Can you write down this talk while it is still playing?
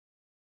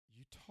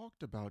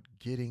talked about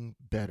getting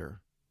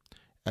better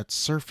at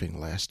surfing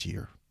last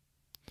year.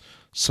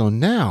 So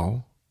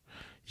now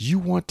you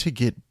want to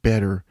get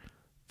better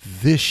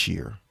this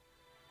year.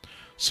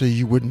 So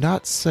you would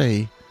not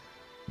say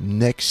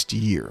next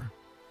year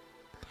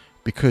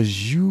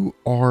because you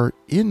are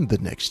in the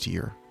next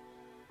year,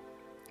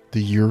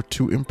 the year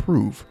to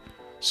improve.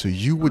 So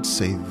you would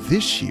say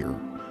this year,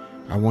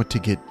 I want to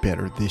get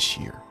better this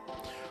year.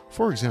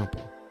 For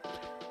example,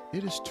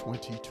 it is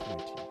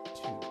 2022.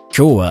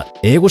 今日は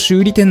英語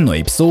修理店の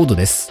エピソード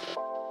です。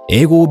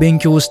英語を勉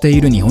強してい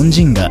る日本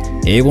人が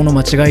英語の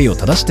間違いを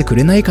正してく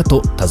れないか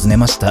と尋ね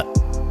ました。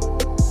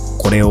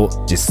これを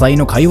実際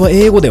の会話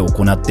英語で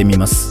行ってみ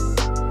ます。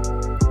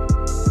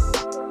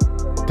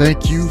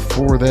Thank you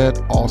for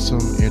that awesome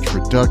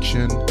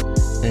introduction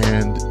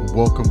and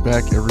welcome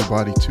back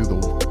everybody to the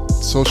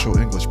Social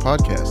English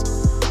Podcast.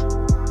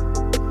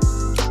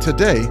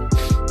 Today,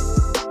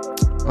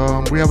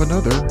 we have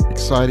another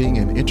exciting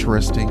and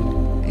interesting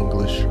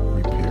English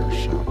repair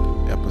shop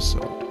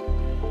episode.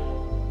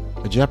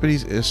 A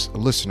Japanese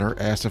listener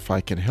asked if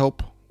I can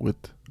help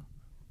with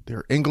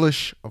their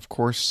English. Of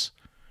course,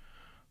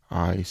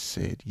 I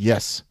said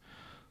yes.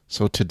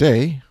 So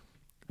today,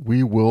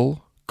 we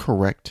will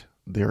correct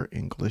their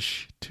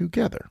English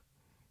together.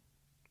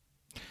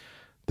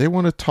 They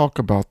want to talk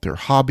about their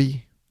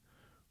hobby,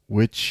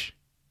 which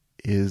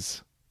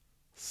is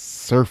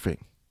surfing.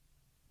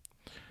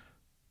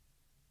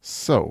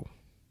 So,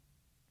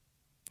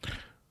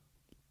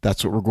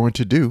 that's what we're going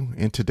to do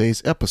in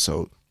today's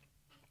episode.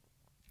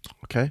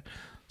 Okay?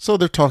 So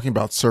they're talking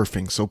about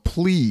surfing. So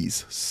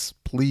please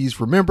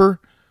remember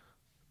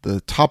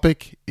the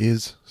topic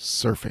is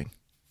surfing.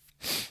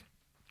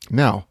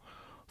 Now,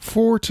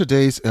 for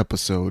today's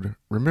episode,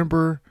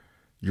 remember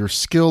your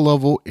skill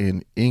level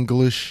in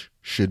English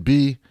should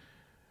be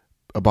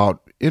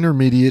about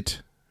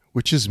intermediate,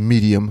 which is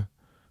medium,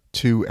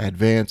 to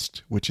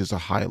advanced, which is a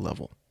high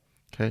level.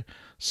 Okay?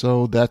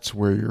 So that's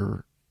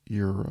where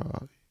your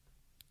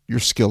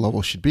skill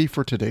level should be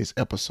for today's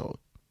episode.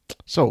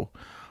 So,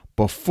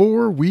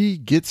 before we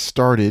get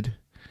started,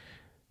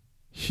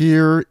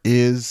 here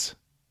is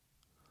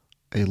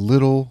a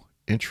little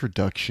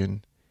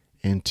introduction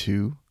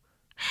into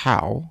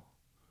how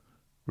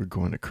we're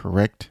going to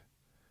correct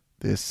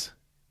this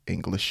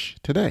English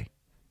today.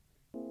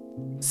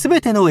 す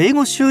べての英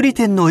語修理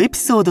店のエピ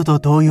ソードと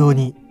同様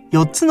に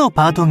4つの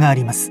パートがあ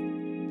ります。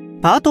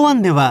パート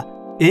1では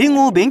英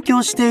語を勉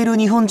強している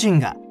日本人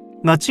が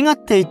間違っ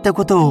ていった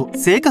ことを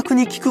正確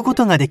に聞くこ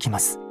とができま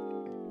す。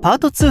パー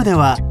ト2で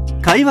は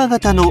会話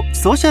型の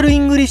ソーシャルイ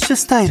ングリッシュ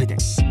スタイルで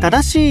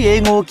正しい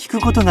英語を聞く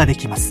ことがで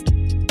きます。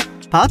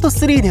パート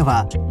3で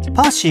は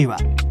パーシーは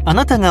あ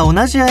なたが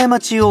同じ過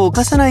ちを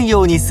犯さない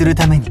ようにする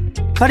ために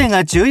彼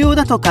が重要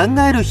だと考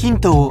えるヒン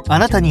トをあ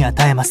なたに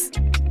与えます。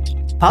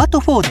パート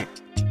4で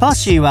パー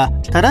シーは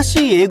正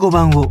しい英語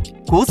版を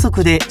高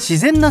速で自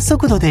然な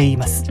速度で言い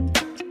ます。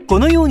こ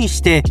のように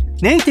して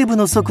ネイティブ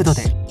の速度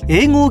で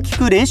英語を聞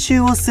く練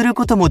習をする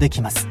こともで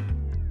きます。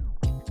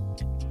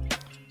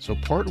So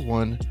part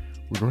 1,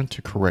 we're going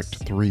to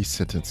correct 3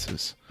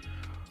 sentences.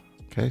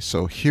 Okay,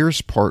 so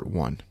here's part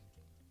 1.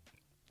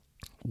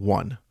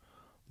 1.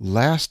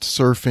 Last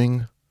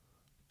surfing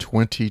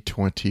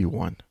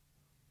 2021.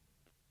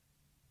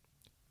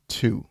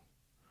 2.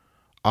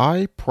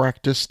 I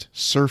practiced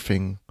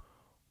surfing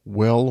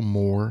well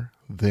more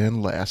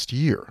than last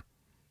year.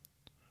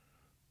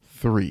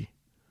 3.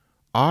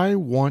 I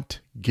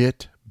want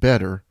get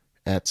better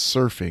at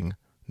surfing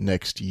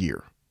next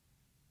year.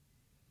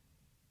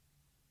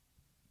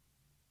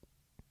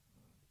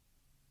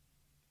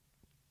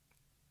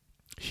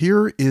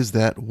 Here is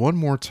that one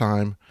more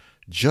time,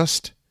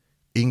 just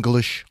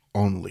English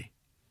only.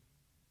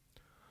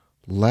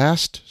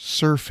 Last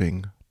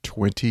surfing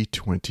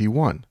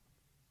 2021.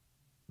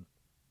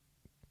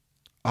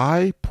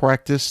 I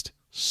practiced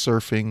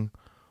surfing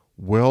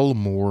well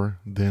more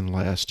than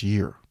last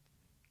year.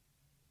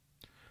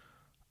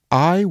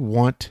 I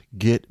want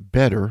get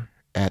better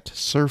at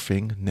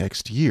surfing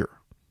next year.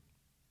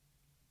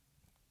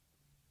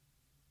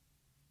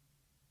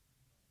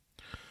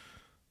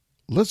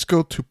 Let's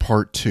go to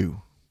part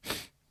 2.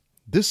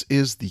 This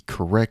is the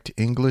correct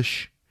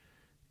English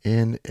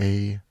in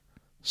a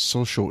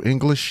social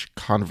English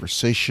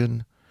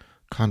conversational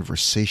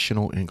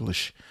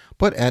English,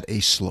 but at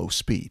a slow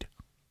speed.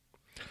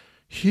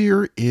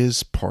 Here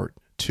is part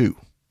 2.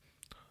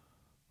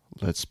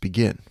 Let's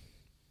begin.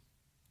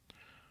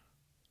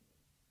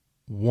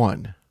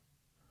 1.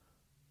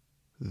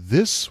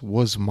 This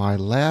was my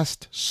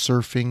last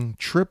surfing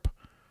trip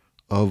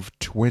of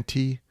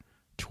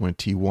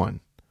 2021.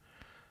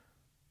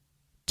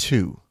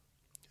 2.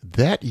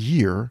 That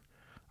year,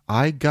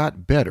 I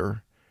got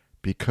better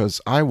because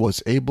I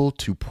was able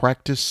to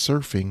practice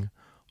surfing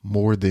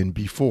more than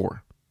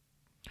before.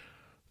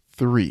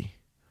 3.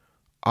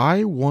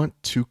 I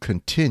want to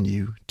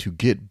continue to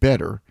get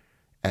better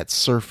at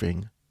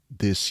surfing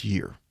this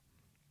year.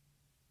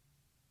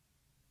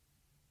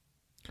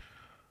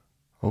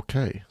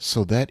 Okay,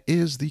 so that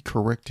is the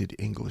corrected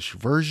English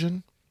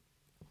version.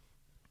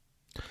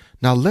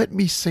 Now let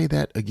me say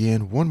that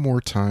again one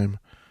more time.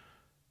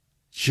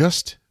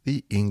 Just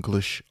the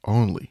English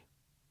only.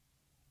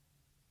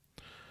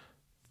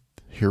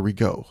 Here we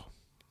go.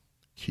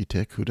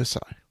 Kite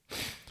kudasai.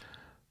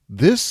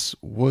 This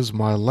was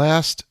my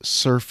last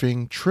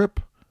surfing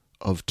trip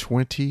of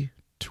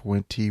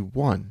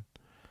 2021.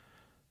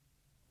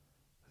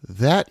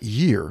 That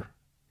year,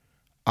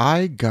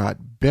 I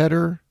got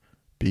better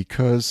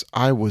because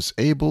I was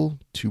able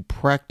to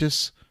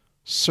practice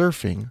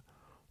surfing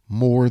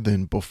more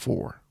than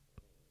before.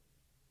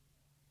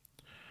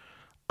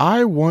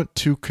 I want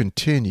to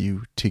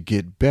continue to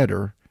get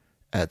better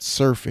at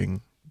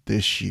surfing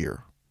this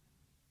year.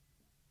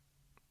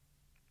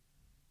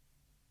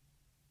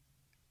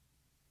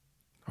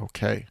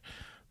 Okay,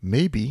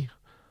 maybe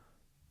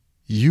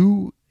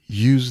you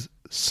use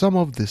some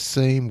of the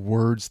same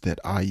words that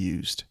I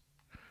used.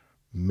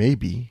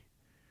 Maybe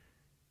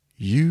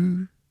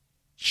you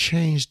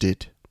changed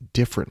it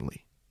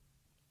differently.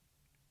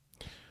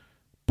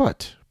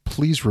 But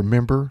please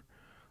remember,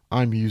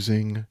 I'm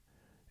using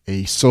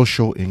a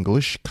social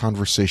English,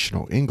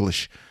 conversational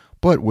English,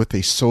 but with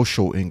a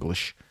social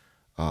English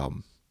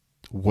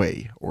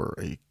way, or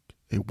a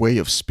way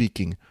of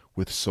speaking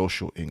with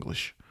social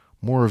English.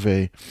 More of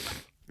a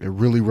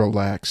really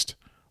relaxed,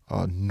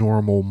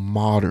 normal,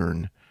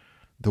 modern,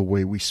 the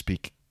way we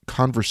speak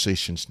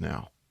conversations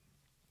now.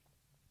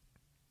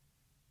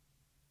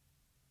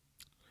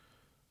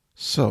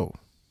 So,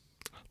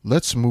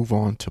 let's move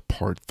on to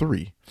part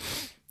 3.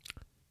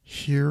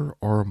 Here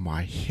are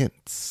my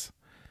hints.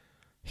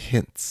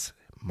 Hints,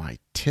 my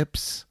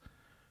tips,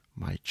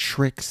 my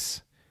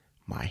tricks,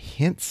 my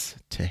hints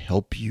to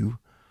help you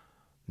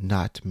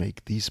not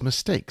make these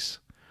mistakes.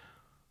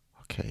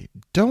 Okay,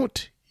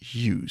 don't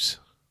use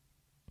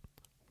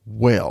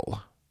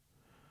well.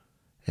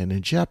 And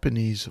in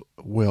Japanese,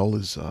 well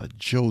is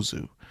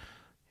jozu.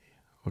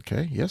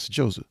 Okay, yes,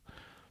 jozu.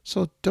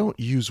 So don't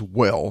use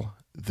well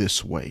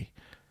this way.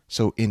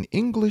 So in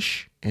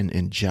English and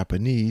in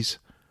Japanese,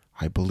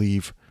 I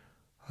believe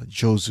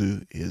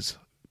jozu is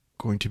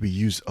going to be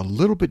used a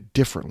little bit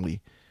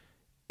differently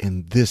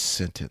in this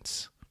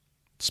sentence,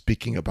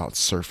 speaking about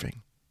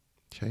surfing.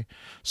 Okay,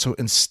 so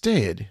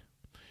instead,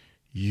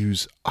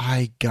 use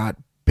I got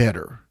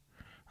better.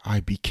 I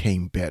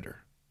became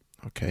better.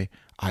 Okay,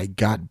 I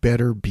got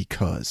better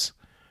because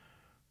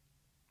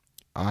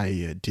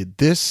I did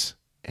this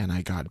and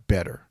I got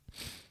better.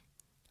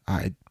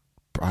 I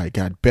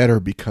got better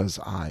because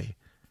I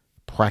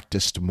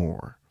practiced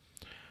more.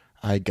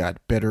 I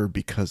got better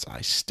because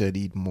I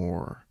studied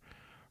more.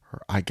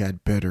 Or I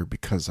got better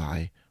because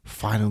I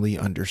finally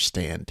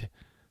understand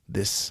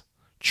this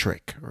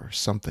trick or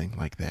something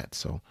like that.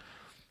 So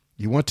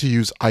you want to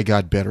use I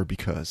got better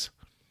because,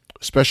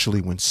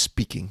 especially when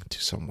speaking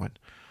to someone.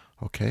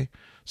 Okay?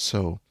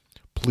 So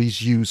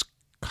please use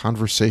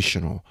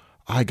conversational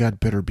I got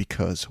better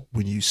because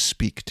when you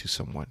speak to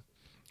someone.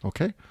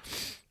 Okay?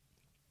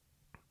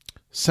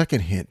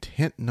 Second hint,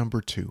 hint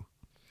number 2.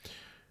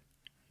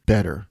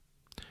 Better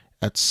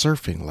at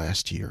surfing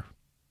last year.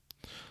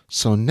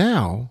 So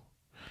now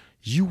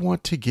you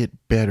want to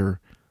get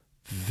better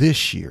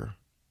this year.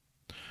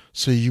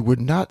 So you would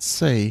not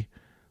say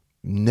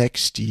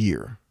next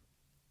year,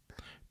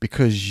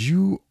 because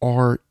you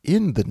are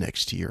in the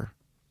next year,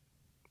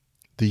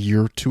 the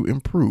year to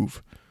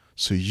improve.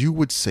 So you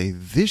would say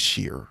this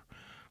year,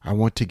 I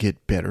want to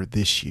get better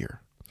this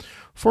year.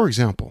 For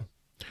example,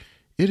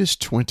 it is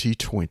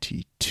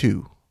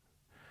 2022.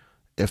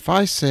 If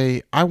I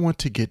say I want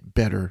to get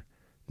better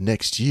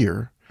next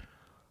year,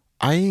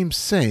 I am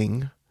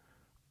saying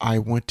I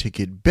want to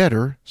get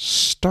better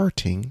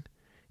starting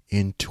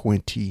in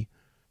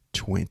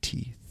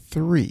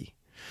 2023.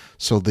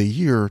 So the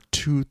year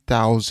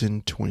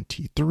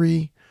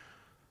 2023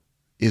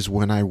 is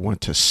when I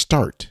want to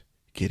start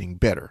getting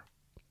better.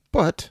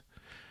 But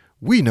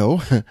we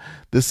know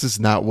this is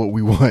not what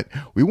we want.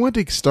 We want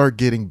to start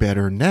getting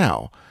better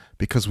now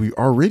because we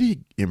already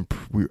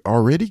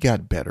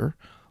got better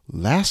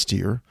last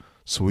year.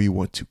 So we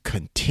want to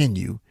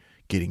continue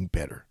getting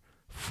better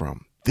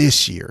from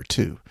this year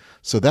too.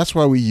 So that's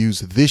why we use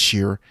this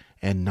year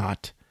and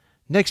not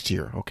next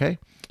year. Okay.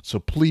 So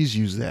please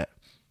use that.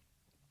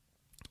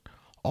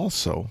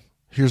 Also,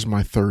 here's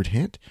my third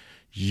hint.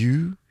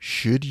 You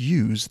should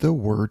use the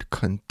word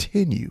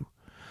continue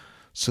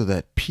so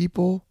that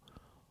people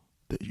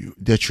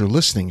that you're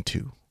listening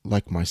to,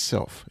 like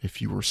myself,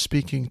 if you were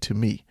speaking to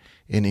me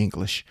in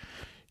English,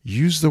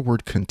 use the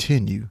word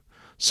continue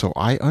so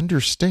I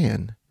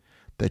understand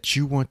that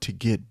you want to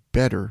get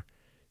better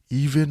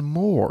even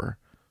more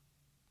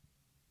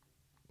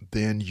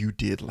than you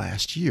did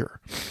last year.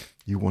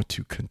 You want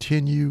to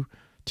continue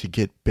to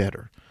get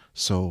better.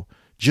 So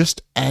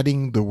just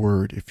adding the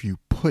word, if you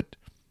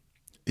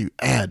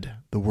add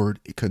the word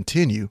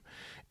continue,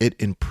 it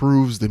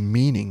improves the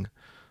meaning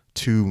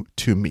to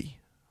me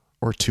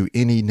or to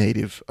any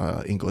native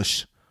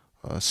English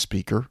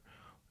speaker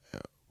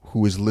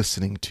who is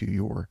listening to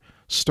your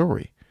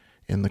story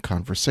in the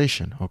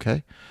conversation.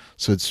 Okay.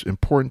 So it's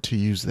important to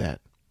use that.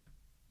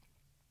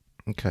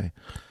 Okay.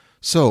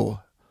 So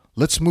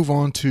let's move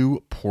on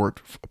to part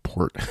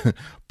 4.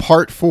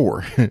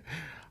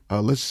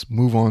 Let's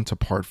move on to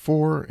part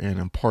 4. And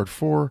in part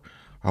 4,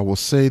 I will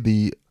say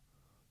the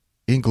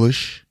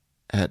English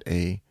at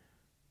a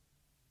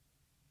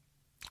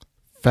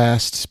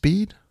fast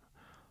speed,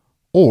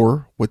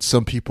 or what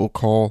some people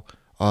call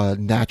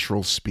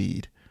natural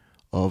speed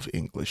of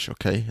English,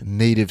 okay?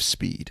 Native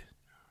speed,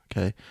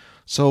 okay?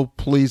 So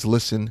please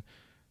listen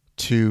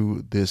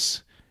to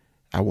this.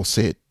 I will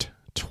say it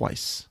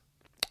twice.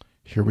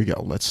 Here we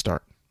go. Let's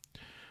start.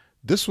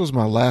 This was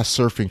my last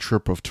surfing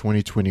trip of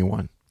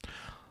 2021.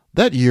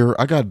 That year,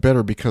 I got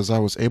better because I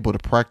was able to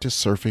practice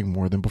surfing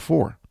more than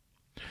before.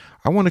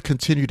 I want to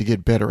continue to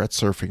get better at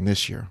surfing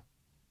this year.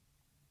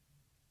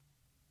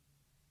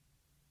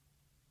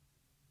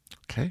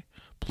 Okay,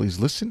 please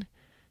listen.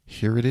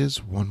 Here it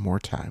is one more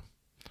time.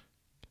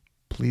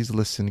 Please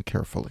listen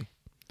carefully.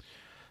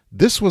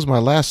 This was my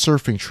last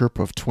surfing trip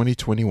of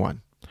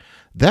 2021.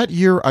 That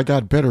year, I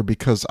got better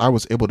because I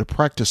was able to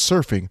practice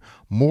surfing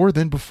more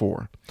than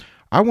before.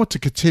 I want to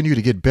continue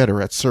to get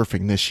better at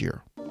surfing this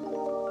year.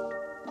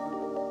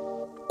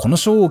 この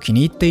ショーを気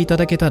に入っていた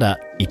だけたら、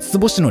5つ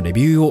星のレ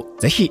ビューを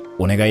ぜひ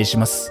お願いし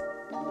ます。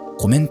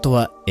コメント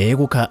は英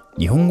語か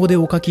日本語で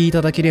お書きい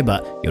ただけれ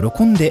ば喜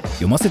んで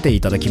読ませてい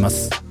ただきま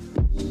す。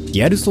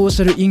リアルソー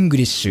シャルイング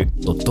リッシ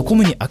ュ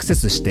 .com にアクセ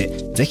スし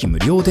てぜひ無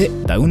料で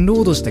ダウンロ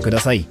ードしてくだ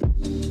さい。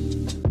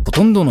ほ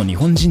とんどの日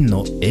本人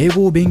の英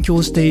語を勉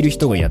強している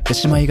人がやって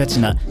しまいがち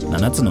な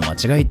7つの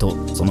間違い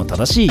とその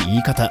正しい言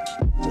い方。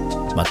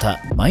また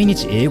毎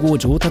日英語を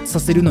上達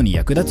させるのに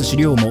役立つ資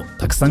料も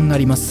たくさんあ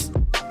ります。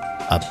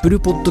Apple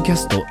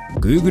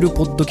Podcast、Google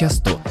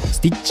Podcast、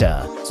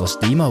Stitcher、そし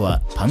て今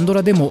は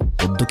Pandora でも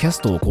ポッドキャ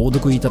ストを購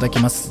読いただけ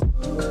ます。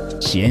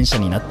支援者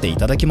になってい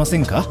ただけませ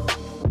んか？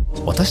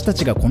私た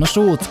ちがこのシ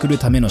ョーを作る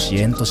ための支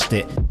援とし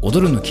て5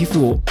ドルの寄付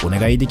をお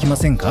願いできま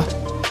せんか？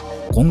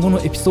今後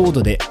のエピソー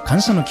ドで感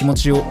謝の気持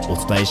ちをお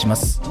伝えしま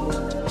す。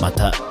ま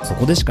たそ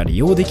こでしか利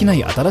用できな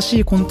い新し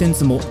いコンテン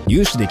ツも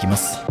入手できま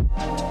す。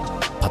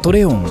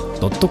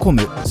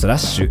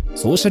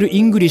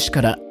patreon.com/socialenglish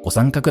からご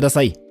参加くだ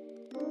さい。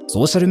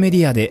ソーシャルメデ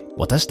ィアで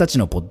私たち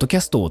のポッドキャ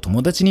ストを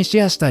友達にシ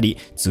ェアしたり、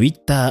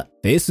Twitter、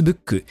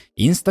Facebook、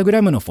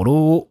Instagram のフォロー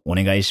をお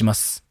願いしま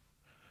す。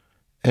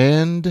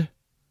And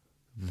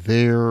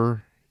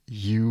there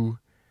you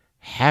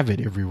have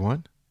it,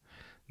 everyone.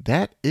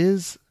 That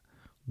is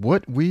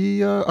what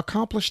we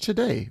accomplished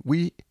today.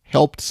 We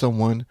helped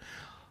someone,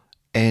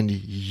 and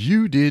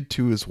you did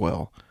too as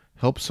well.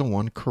 Help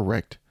someone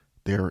correct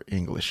their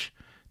English.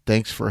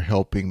 Thanks for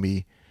helping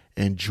me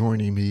and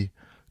joining me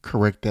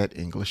correct that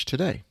English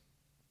today.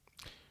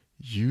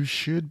 You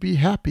should be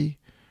happy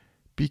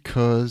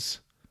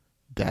because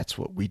that's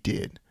what we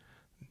did.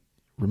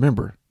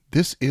 Remember,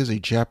 this is a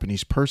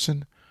Japanese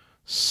person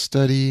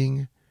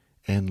studying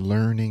and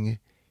learning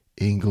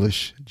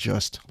English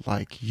just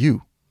like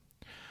you.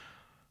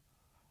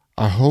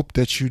 I hope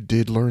that you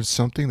did learn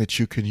something that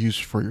you can use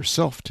for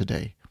yourself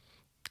today.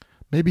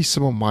 Maybe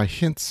some of my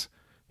hints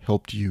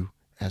helped you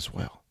as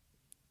well.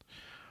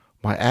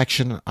 My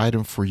action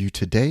item for you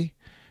today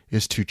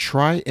is to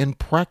try and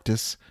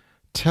practice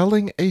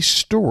telling a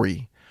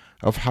story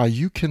of how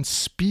you can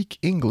speak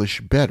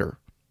English better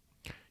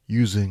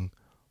using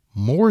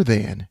more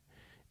than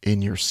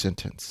in your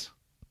sentence.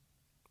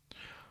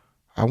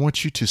 I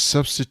want you to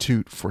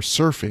substitute for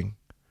surfing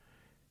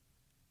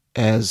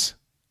as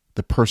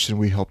the person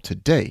we helped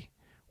today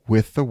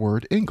with the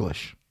word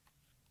English.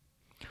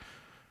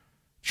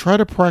 Try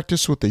to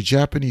practice with a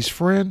Japanese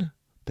friend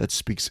that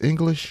speaks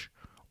English,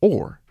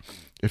 or,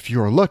 if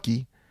you are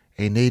lucky,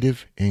 a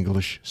native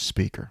English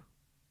speaker.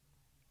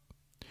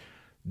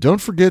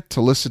 Don't forget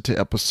to listen to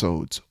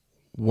episodes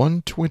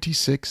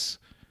 126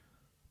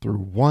 through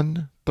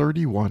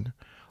 131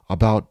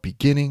 about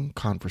beginning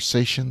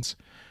conversations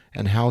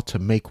and how to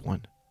make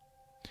one.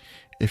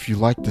 If you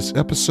like this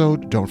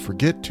episode, don't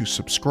forget to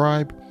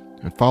subscribe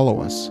and follow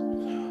us.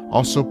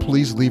 Also,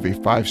 please leave a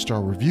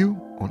 5-star review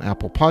on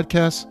Apple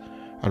Podcasts.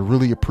 I'd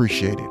really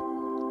appreciate it.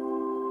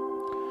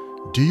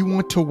 Do you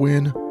want to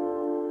win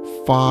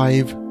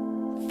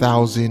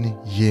 5,000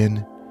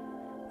 yen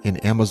in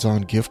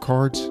Amazon gift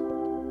cards?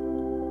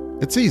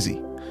 It's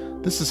easy.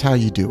 This is how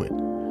you do it.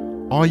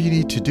 All you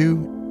need to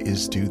do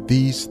is do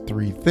these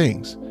 3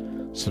 things.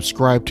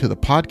 Subscribe to the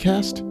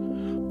podcast,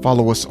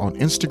 follow us on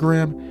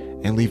Instagram,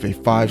 and leave a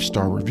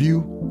 5-star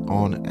review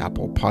on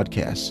Apple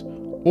Podcasts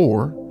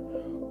or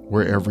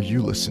wherever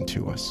you listen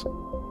to us.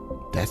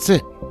 That's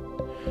it.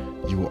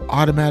 You will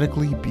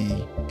automatically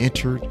be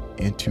entered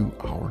into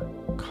our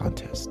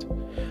contest.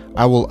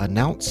 I will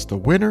announce the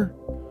winner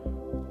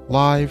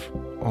live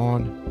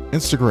on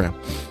Instagram.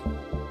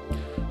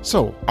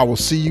 So I will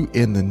see you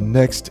in the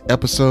next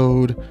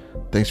episode.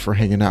 Thanks for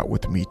hanging out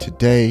with me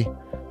today.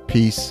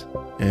 Peace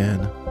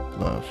and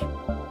love.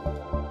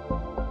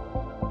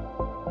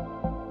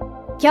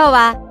 今日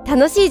は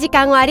楽しい時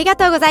間をありが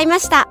とうございま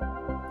した。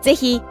ぜ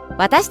ひ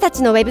私た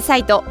ちのウェブサ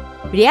イト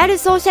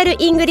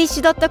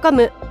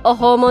realsocialenglish.com を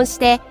訪問し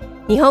て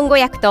日本語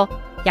訳と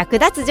役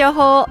立つ情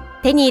報を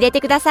手に入れ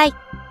てください。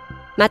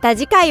また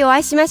次回お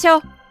会いしましょ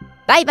う。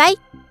バイバイ。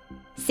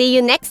See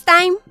you next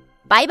time.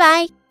 Bye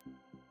bye.